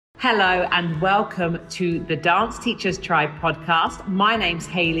Hello and welcome to the Dance Teachers Tribe podcast. My name's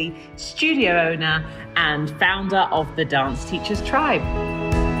Hayley, studio owner and founder of the Dance Teachers Tribe.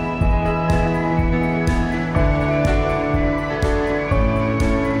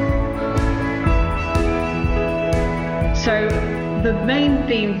 So the main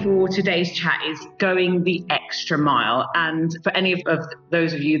theme for today's chat is going the extra mile. And for any of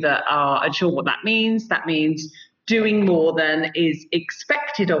those of you that are unsure what that means doing more than is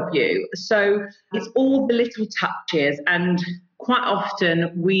expected of you. So it's all the little touches, and quite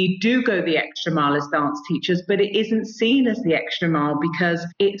often we do go the extra mile as dance teachers, but it isn't seen as the extra mile because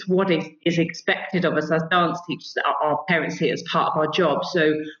it's what is expected of us as dance teachers. Our parents see it as part of our job.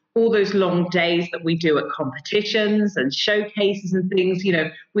 So all those long days that we do at competitions and showcases and things,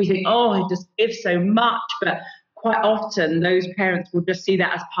 we think, oh, I just give so much, but quite often those parents will just see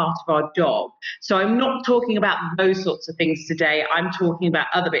that as part of our job. So I'm not talking about those sorts of things today. I'm talking about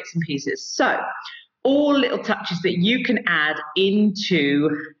other bits and pieces. So all little touches that you can add into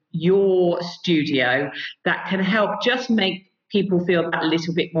your studio that can help just make people feel that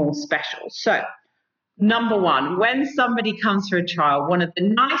little bit more special. So number one, when somebody comes for a trial, one of the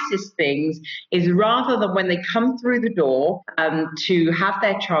nicest things is, rather than when they come through the door to have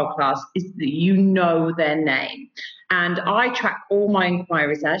their trial class, is that you know their name. And I track all my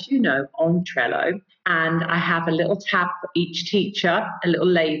inquiries, as you know, on Trello. And I have a little tab for each teacher, a little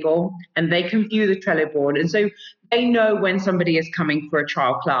label, and they can view the Trello board. And so they know when somebody is coming for a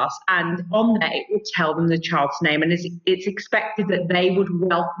trial class. And on there, it will tell them the child's name. And it's expected that they would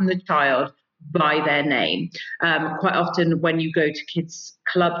welcome the child by their name. Quite often when you go to kids'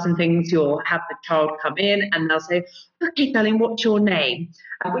 clubs and things, you'll have the child come in and they'll say, okay, darling, what's your name?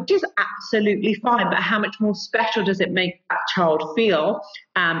 Which is absolutely fine, but how much more special does it make that child feel,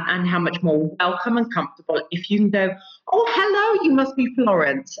 and how much more welcome and comfortable if you can go, oh, hello, you must be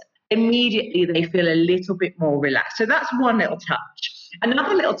Florence. Immediately they feel a little bit more relaxed. So that's one little touch.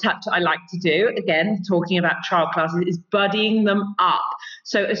 Another little touch I like to do, again, talking about trial classes, is buddying them up.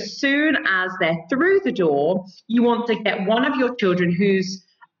 So as soon as they're through the door, you want to get one of your children who's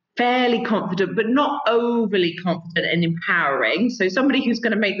fairly confident, but not overly confident and empowering. So somebody who's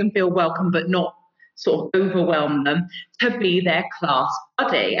going to make them feel welcome, but not sort of overwhelm them, to be their class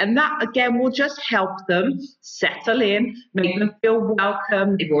buddy. And that, again, will just help them settle in, make them feel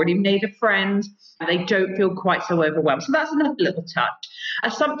welcome. They've already made a friend, and they don't feel quite so overwhelmed. So that's another little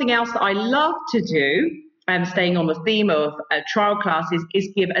touch. Something else that I love to do, staying on the theme of trial classes, is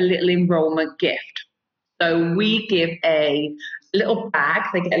give a little enrollment gift. So we give a little bag.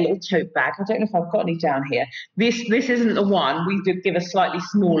 They get a little tote bag. I don't know if I've got any down here. This isn't the one. We do give a slightly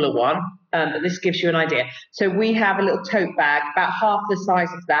smaller one, but this gives you an idea. So we have a little tote bag, about half the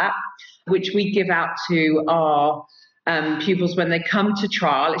size of that, which we give out to our pupils when they come to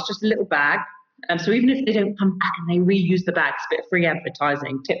trial. It's just a little bag. So even if they don't come back and they reuse the bag, it's a bit of free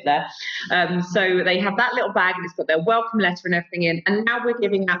advertising tip there. So they have that little bag and it's got their welcome letter and everything in. And now we're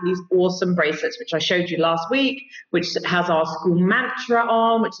giving out these awesome bracelets, which I showed you last week, which has our school mantra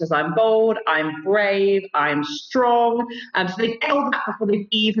on, which says, I'm bold, I'm brave, I'm strong. So they get all that before they've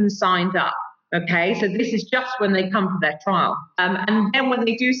even signed up. Okay, so this is just when they come for their trial. And then when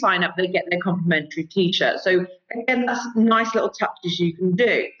they do sign up, they get their complimentary t-shirt. So again, that's nice little touches you can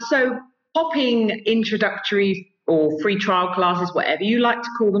do. So popping introductory or free trial classes, whatever you like to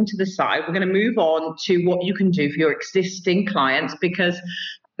call them, to the side. We're going to move on to what you can do for your existing clients, because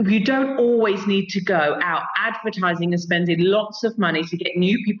you don't always need to go out advertising and spending lots of money to get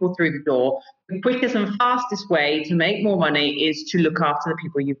new people through the door. The quickest and fastest way to make more money is to look after the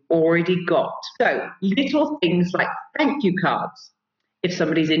people you've already got. So little things like thank you cards. If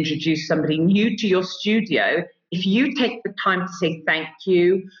somebody's introduced somebody new to your studio, if you take the time to say thank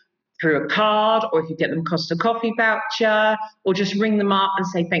you through a card, or if you get them Costa Coffee voucher, or just ring them up and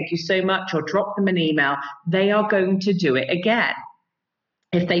say thank you so much, or drop them an email, they are going to do it again.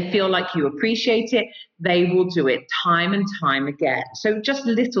 If they feel like you appreciate it, they will do it time and time again. So just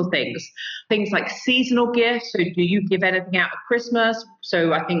little things like seasonal gifts. So do you give anything out at Christmas?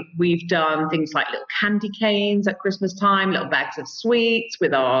 So I think we've done things like little candy canes at Christmas time, little bags of sweets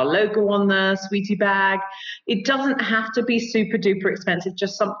with our logo on the sweetie bag. It doesn't have to be super duper expensive,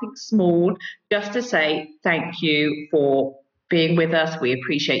 just something small, just to say thank you for being with us. We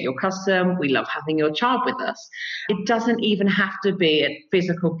appreciate your custom. We love having your child with us. It doesn't even have to be a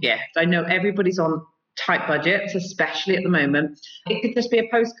physical gift. I know everybody's on tight budgets, especially at the moment. It could just be a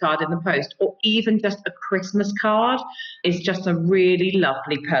postcard in the post, or even just a Christmas card is just a really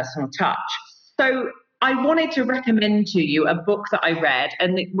lovely personal touch. So I wanted to recommend to you a book that I read,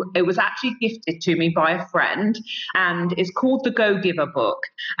 and it was actually gifted to me by a friend, and it's called The Go-Giver Book.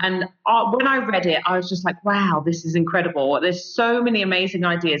 And when I read it, I was just like, wow, this is incredible. There's so many amazing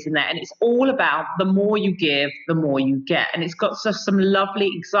ideas in there, and it's all about the more you give, the more you get. And it's got some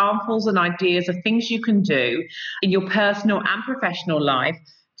lovely examples and ideas of things you can do in your personal and professional life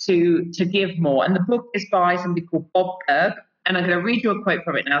to give more. And the book is by somebody called Bob Berg. And I'm going to read you a quote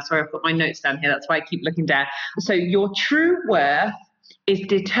from it now. Sorry, I've got my notes down here. That's why I keep looking down. So your true worth is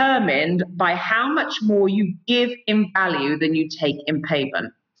determined by how much more you give in value than you take in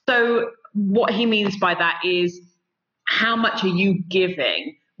payment. So what he means by that is, how much are you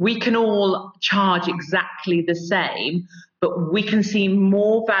giving? We can all charge exactly the same, but we can see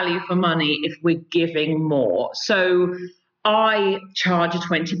more value for money if we're giving more. So I charge a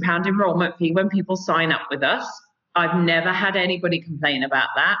 £20 enrollment fee when people sign up with us. I've never had anybody complain about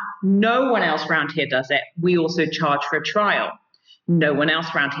that. No one else around here does it. We also charge for a trial. No one else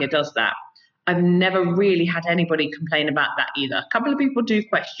around here does that. I've never really had anybody complain about that either. A couple of people do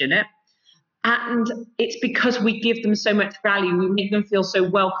question it. And it's because we give them so much value. We make them feel so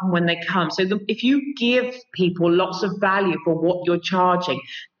welcome when they come. So if you give people lots of value for what you're charging,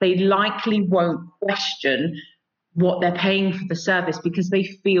 they likely won't question what they're paying for the service because they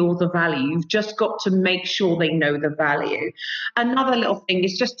feel the value. You've just got to make sure they know the value. Another little thing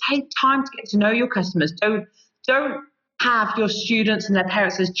is just take time to get to know your customers. Don't have your students and their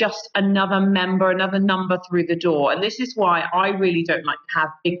parents as just another member, another number through the door. And this is why I really don't like to have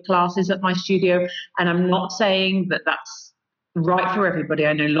big classes at my studio. And I'm not saying that that's right for everybody.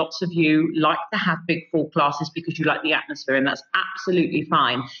 I know lots of you like to have big full classes because you like the atmosphere, and that's absolutely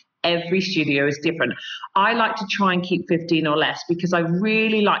fine. Every studio is different. I like to try and keep 15 or less because I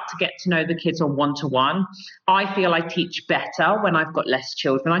really like to get to know the kids on one-to-one. I feel I teach better when I've got less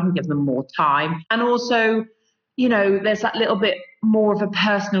children. I can give them more time. And also, you know, there's that little bit more of a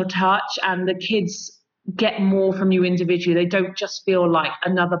personal touch, and the kids get more from you individually. They don't just feel like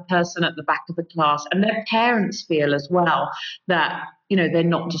another person at the back of the class, and their parents feel as well that, you know, they're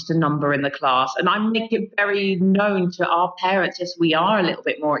not just a number in the class. And I make it very known to our parents, yes, we are a little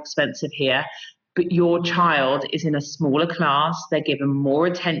bit more expensive here, but your child is in a smaller class. They're given more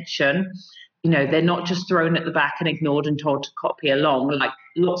attention. You know, they're not just thrown at the back and ignored and told to copy along like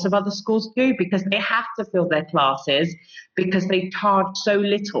lots of other schools do, because they have to fill their classes because they charge so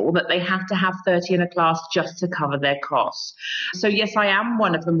little that they have to have 30 in a class just to cover their costs. So yes, I am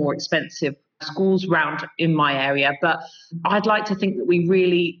one of the more expensive schools round in my area, but I'd like to think that we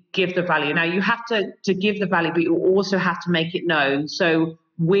really give the value. Now, you have to give the value, but you also have to make it known. So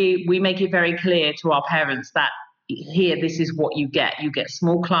we make it very clear to our parents that here, this is what you get. You get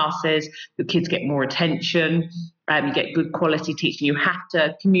small classes, your kids get more attention, you get good quality teaching. You have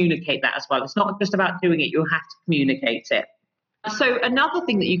to communicate that as well. It's not just about doing it, you have to communicate it. So another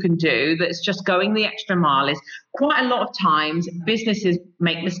thing that you can do that's just going the extra mile is, quite a lot of times businesses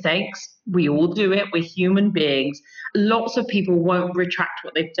make mistakes. We all do it. We're human beings. Lots of people won't retract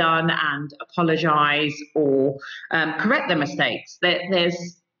what they've done and apologize or correct their mistakes.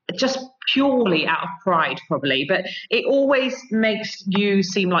 There's just purely out of pride probably, but it always makes you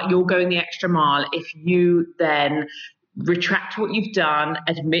seem like you're going the extra mile if you then retract what you've done,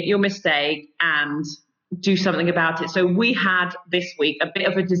 admit your mistake, and do something about it. So we had this week a bit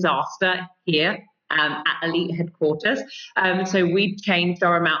of a disaster here at Elite headquarters. So we changed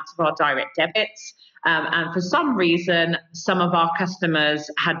our amounts of our direct debits. And for some reason, some of our customers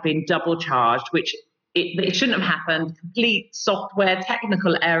had been double charged, which it shouldn't have happened. Complete software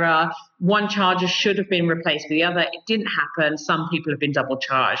technical error. One charger should have been replaced with the other. It didn't happen. Some people have been double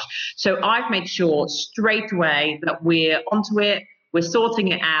charged. So I've made sure straight away that we're onto it. We're sorting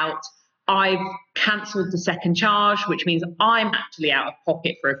it out. I've cancelled the second charge, which means I'm actually out of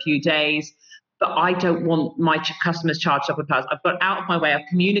pocket for a few days. But I don't want my customers charged up with cars. I've got out of my way. I've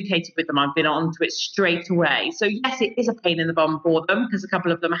communicated with them. I've been onto it straight away. So yes, it is a pain in the bum for them because a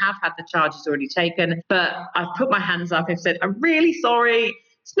couple of them have had the charges already taken. But I've put my hands up. I've said, I'm really sorry.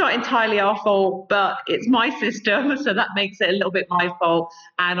 It's not entirely our fault, but it's my system. So that makes it a little bit my fault.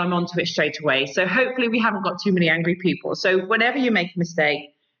 And I'm onto it straight away. So hopefully we haven't got too many angry people. So whenever you make a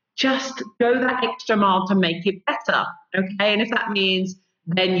mistake, just go that extra mile to make it better. Okay. And if that means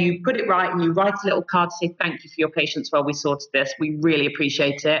then you put it right and you write a little card to say thank you for your patience while we sorted this. We really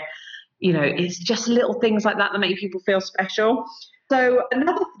appreciate it. You know, it's just little things like that that make people feel special. So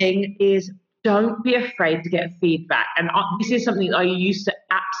another thing is, don't be afraid to get feedback. And this is something that I used to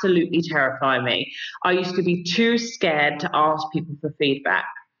absolutely terrify me. I used to be too scared to ask people for feedback.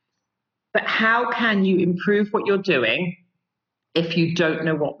 But how can you improve what you're doing if you don't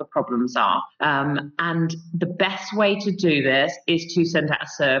know what the problems are. And the best way to do this is to send out a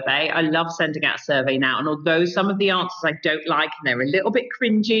survey. I love sending out a survey now. And although some of the answers I don't like and they're a little bit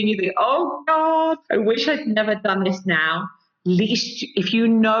cringy and you think, oh God, I wish I'd never done this now. At least if you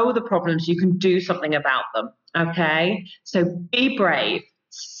know the problems, you can do something about them. Okay. So be brave,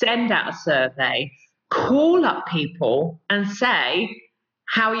 send out a survey, call up people and say,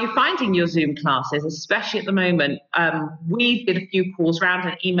 how are you finding your Zoom classes, especially at the moment? We did a few calls around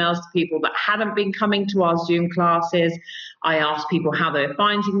and emails to people that hadn't been coming to our Zoom classes. I asked people how they were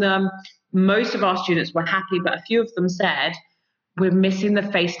finding them. Most of our students were happy, but a few of them said, we're missing the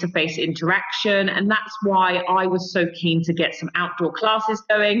face-to-face interaction. And that's why I was so keen to get some outdoor classes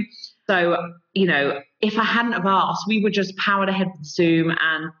going. So, if I hadn't have asked, we would just powered ahead with Zoom,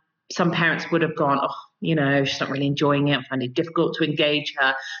 and some parents would have gone, she's not really enjoying it. I find it difficult to engage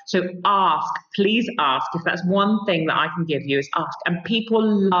her. So please ask. If that's one thing that I can give you, is ask. And people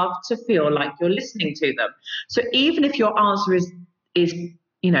love to feel like you're listening to them. So even if your answer is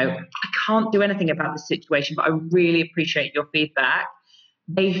I can't do anything about the situation, but I really appreciate your feedback,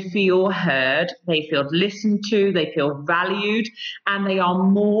 they feel heard, they feel listened to, they feel valued, and they are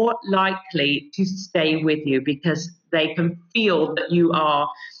more likely to stay with you because they can feel that you are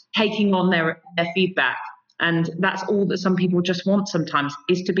taking on their feedback. And that's all that some people just want sometimes,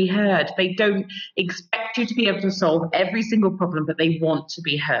 is to be heard. They don't expect you to be able to solve every single problem, but they want to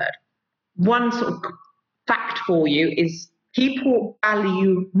be heard. One sort of fact for you is people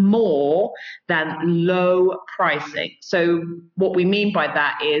value more than low pricing. So what we mean by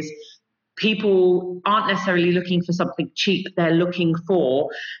that is people aren't necessarily looking for something cheap. They're looking for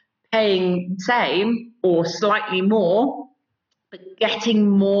paying same or slightly more, but getting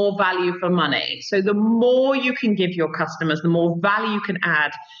more value for money. So the more you can give your customers, the more value you can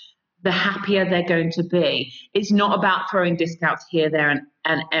add, the happier they're going to be. It's not about throwing discounts here, there,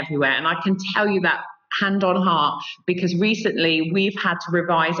 and everywhere. And I can tell you that hand on heart, because recently we've had to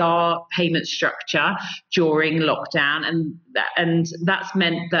revise our payment structure during lockdown, and that's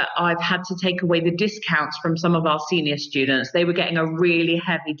meant that I've had to take away the discounts from some of our senior students. They were getting a really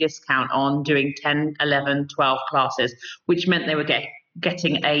heavy discount on doing 10, 11, 12 classes, which meant they were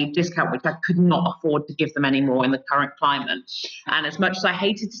getting a discount which I could not afford to give them anymore in the current climate. And as much as I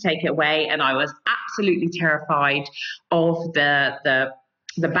hated to take it away, and I was absolutely terrified of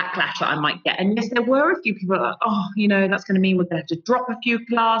the backlash that I might get. And yes, there were a few people like, that's going to mean we're going to have to drop a few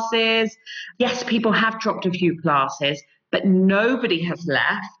classes. Yes, people have dropped a few classes, but nobody has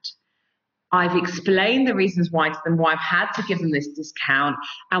left. I've explained the reasons why to them, why I've had to give them this discount,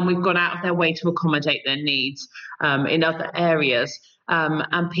 and we've gone out of their way to accommodate their needs in other areas.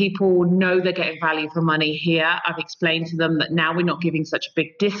 And people know they're getting value for money here. I've explained to them that now we're not giving such a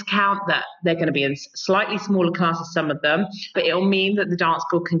big discount, that they're going to be in slightly smaller classes, some of them, but it'll mean that the dance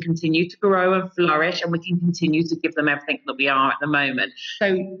school can continue to grow and flourish, and we can continue to give them everything that we are at the moment.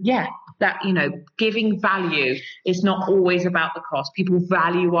 So yeah, that, giving value is not always about the cost. People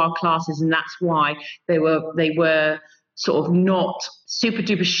value our classes, and that's why they were sort of not super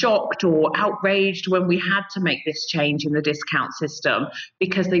duper shocked or outraged when we had to make this change in the discount system,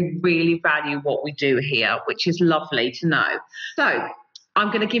 because they really value what we do here, which is lovely to know. So I'm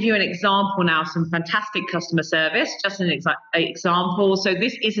going to give you an example now, some fantastic customer service, just an example. So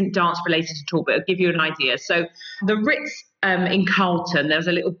this isn't dance related at all, but I'll give you an idea. So the Ritz in Carlton, there was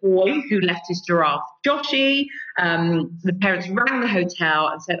a little boy who left his giraffe, Joshy. The parents rang the hotel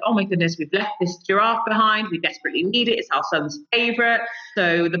and said, oh my goodness, we've left this giraffe behind. We desperately need it. It's our son's favourite.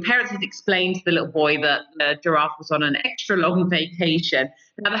 So the parents had explained to the little boy that the giraffe was on an extra long vacation.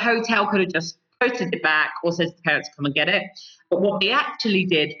 Now the hotel could have just posted it back or said to the parents, come and get it. But what they actually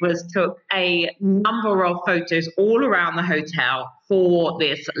did was took a number of photos all around the hotel for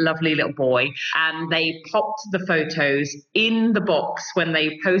this lovely little boy, and they popped the photos in the box when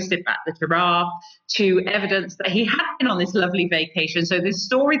they posted back the giraffe to evidence that he had been on this lovely vacation. So this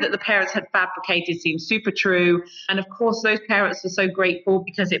story that the parents had fabricated seemed super true. And of course, those parents were so grateful,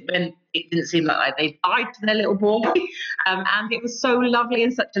 because it didn't seem like they lied to their little boy. And it was so lovely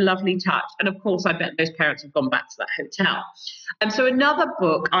and such a lovely touch. And of course, I bet those parents have gone back to that hotel. So another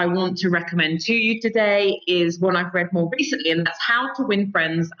book I want to recommend to you today is one I've read more recently, and that's How to Win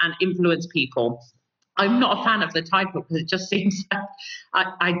Friends and Influence People. I'm not a fan of the title because it just seems,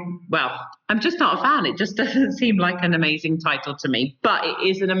 I'm just not a fan. It just doesn't seem like an amazing title to me, but it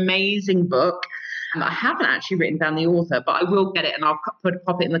is an amazing book. I haven't actually written down the author, but I will get it and I'll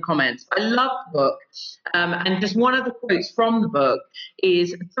pop it in the comments. I love the book. And just one of the quotes from the book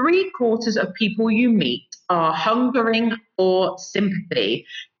is 3/4 of people you meet are hungering for sympathy.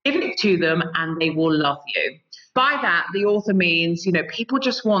 give it to them and they will love you. By that, the author means, people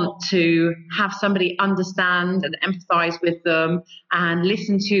just want to have somebody understand and empathize with them and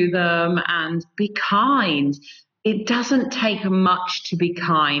listen to them and be kind. It doesn't take much to be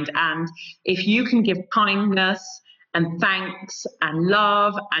kind. And if you can give kindness and thanks and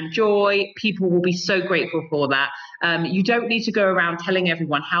love and joy, people will be so grateful for that. You don't need to go around telling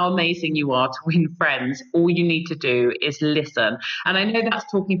everyone how amazing you are to win friends. All you need to do is listen. And I know that's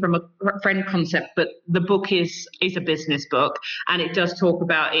talking from a friend concept, but the book is a business book, and it does talk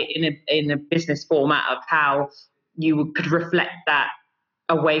about it in a business format of how you could reflect that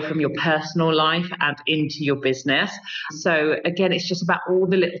away from your personal life and into your business. So again, it's just about all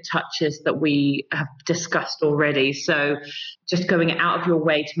the little touches that we have discussed already. So just going out of your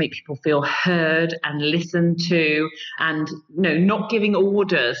way to make people feel heard and listened to, and not giving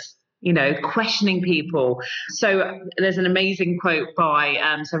orders, questioning people. So there's an amazing quote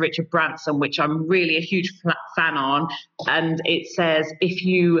by Sir Richard Branson, which I'm really a huge fan on. And it says, if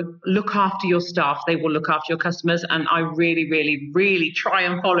you look after your staff, they will look after your customers. And I really, really, really try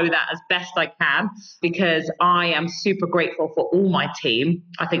and follow that as best I can, because I am super grateful for all my team.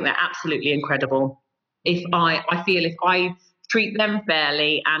 I think they're absolutely incredible. I feel if I treat them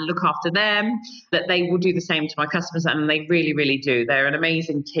fairly and look after them, that they will do the same to my customers, and they really, really do. They're an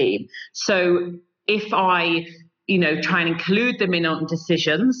amazing team. So if I try and include them in on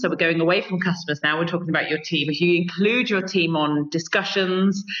decisions. So we're going away from customers now, we're talking about your team. If you include your team on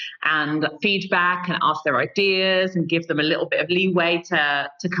discussions and feedback and ask their ideas and give them a little bit of leeway to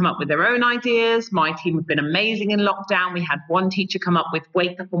come up with their own ideas. My team have been amazing in lockdown. We had one teacher come up with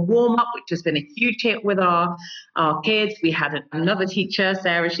wake up and warm up, which has been a huge hit with our kids. We had another teacher,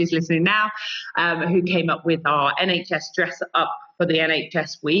 Sarah, she's listening now, who came up with our NHS dress up for the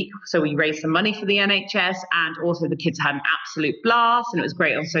NHS week. So we raised some money for the NHS, and also the kids had an absolute blast, and it was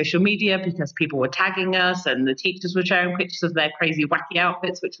great on social media because people were tagging us and the teachers were sharing pictures of their crazy wacky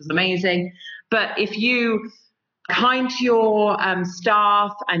outfits, which was amazing. But if you kind to your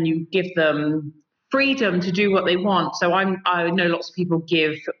staff and you give them freedom to do what they want. So I know lots of people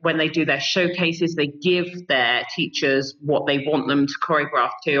give, when they do their showcases, they give their teachers what they want them to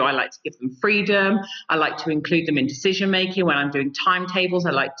choreograph to. I like to give them freedom. I like to include them in decision making. When I'm doing timetables, I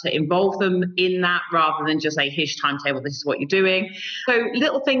like to involve them in that rather than just say, here's your timetable, this is what you're doing. So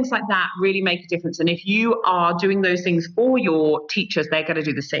little things like that really make a difference. And if you are doing those things for your teachers, they're going to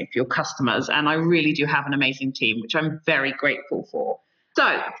do the same for your customers. And I really do have an amazing team, which I'm very grateful for.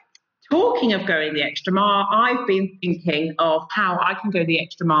 So talking of going the extra mile, I've been thinking of how I can go the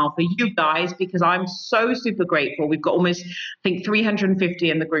extra mile for you guys, because I'm so super grateful. We've got almost, I think,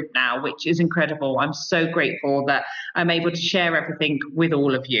 350 in the group now, which is incredible. I'm so grateful that I'm able to share everything with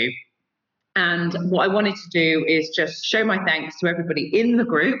all of you. And what I wanted to do is just show my thanks to everybody in the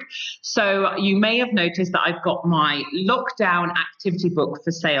group. So you may have noticed that I've got my lockdown activity book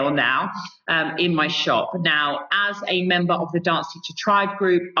for sale now in my shop. Now, as a member of the Dance Teacher Tribe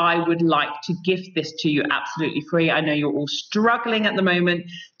group, I would like to gift this to you absolutely free. I know you're all struggling at the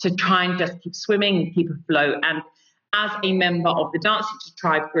moment to try and just keep swimming and keep afloat. And as a member of the Dance Teacher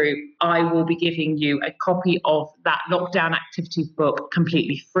Tribe group, I will be giving you a copy of that lockdown activity book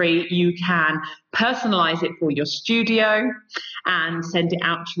completely free. You can personalize it for your studio and send it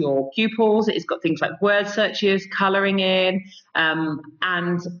out to your pupils. It's got things like word searches, coloring in,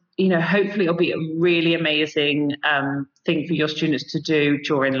 and hopefully it'll be a really amazing thing for your students to do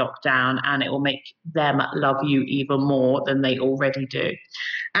during lockdown, and it will make them love you even more than they already do.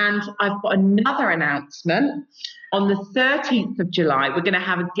 And I've got another announcement. On the 13th of July, we're going to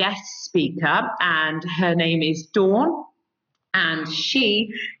have a guest speaker, and her name is Dawn, and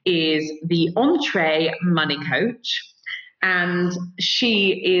she is the Entree Money Coach, and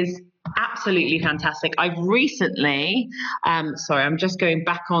she is absolutely fantastic. I've recently, sorry, I'm just going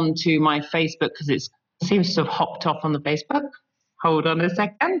back onto my Facebook because it seems to have hopped off on the Facebook. Hold on a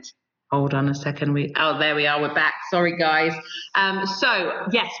second. There we are. We're back. Sorry, guys. So,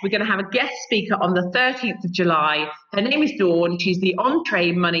 yes, we're going to have a guest speaker on the 13th of July. Her name is Dawn. She's the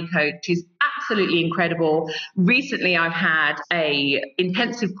Entree Money Coach. She's absolutely incredible. Recently, I've had a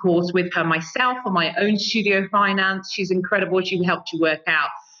intensive course with her myself on my own studio finance. She's incredible. She helped you work out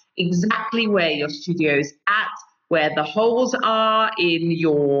exactly where your studio's at, where the holes are in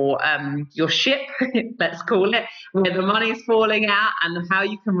your ship, let's call it, where the money's falling out, and how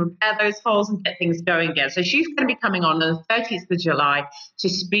you can repair those holes and get things going again. So she's going to be coming on the 30th of July to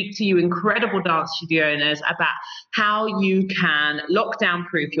speak to you incredible dance studio owners about how you can lockdown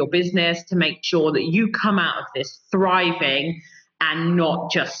proof your business to make sure that you come out of this thriving and not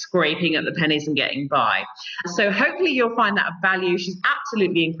just scraping at the pennies and getting by. So hopefully you'll find that of value. She's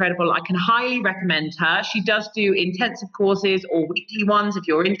absolutely incredible. I can highly recommend her. She does do intensive courses or weekly ones. If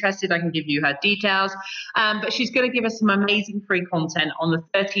you're interested, I can give you her details. But she's going to give us some amazing free content on the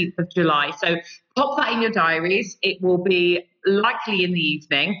 13th of July. So pop that in your diaries. It will be likely in the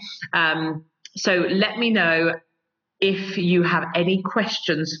evening. So let me know if you have any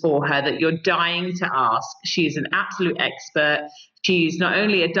questions for her that you're dying to ask. She's an absolute expert. She's not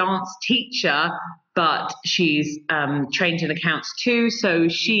only a dance teacher, but she's trained in accounts too. So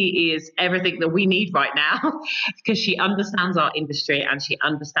she is everything that we need right now because she understands our industry and she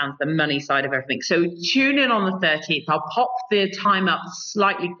understands the money side of everything. So tune in on the 13th. I'll pop the time up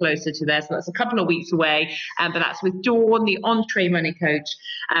slightly closer to there. So that's a couple of weeks away. But that's with Dawn, the Entree Money Coach.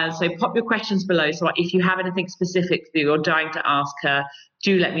 So pop your questions below. So if you have anything specific that you're dying to ask her,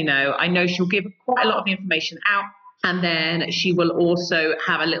 do let me know. I know she'll give quite a lot of information out. And then she will also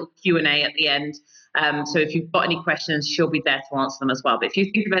have a little Q&A at the end. So if you've got any questions, she'll be there to answer them as well. But if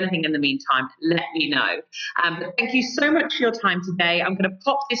you think of anything in the meantime, let me know. But thank you so much for your time today. I'm going to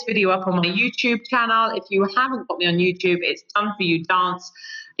pop this video up on my YouTube channel. If you haven't got me on YouTube, it's Done For You Dance.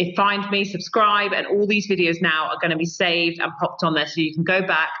 Find me, subscribe, and all these videos now are going to be saved and popped on there so you can go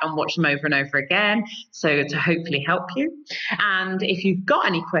back and watch them over and over again, so to hopefully help you. And if you've got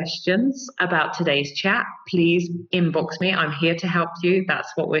any questions about today's chat, please inbox me. I'm here to help you.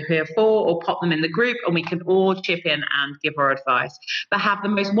 That's what we're here for. Or pop them in the group and we can all chip in and give our advice. But have the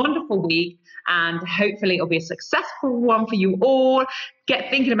most wonderful week, and hopefully it'll be a successful one for you all.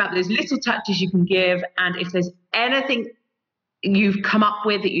 Get thinking about those little touches you can give, and if there's anything you've come up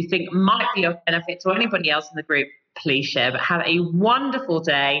with that you think might be of benefit to anybody else in the group, please share. But have a wonderful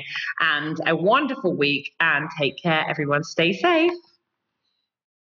day and a wonderful week, and take care, everyone. Stay safe.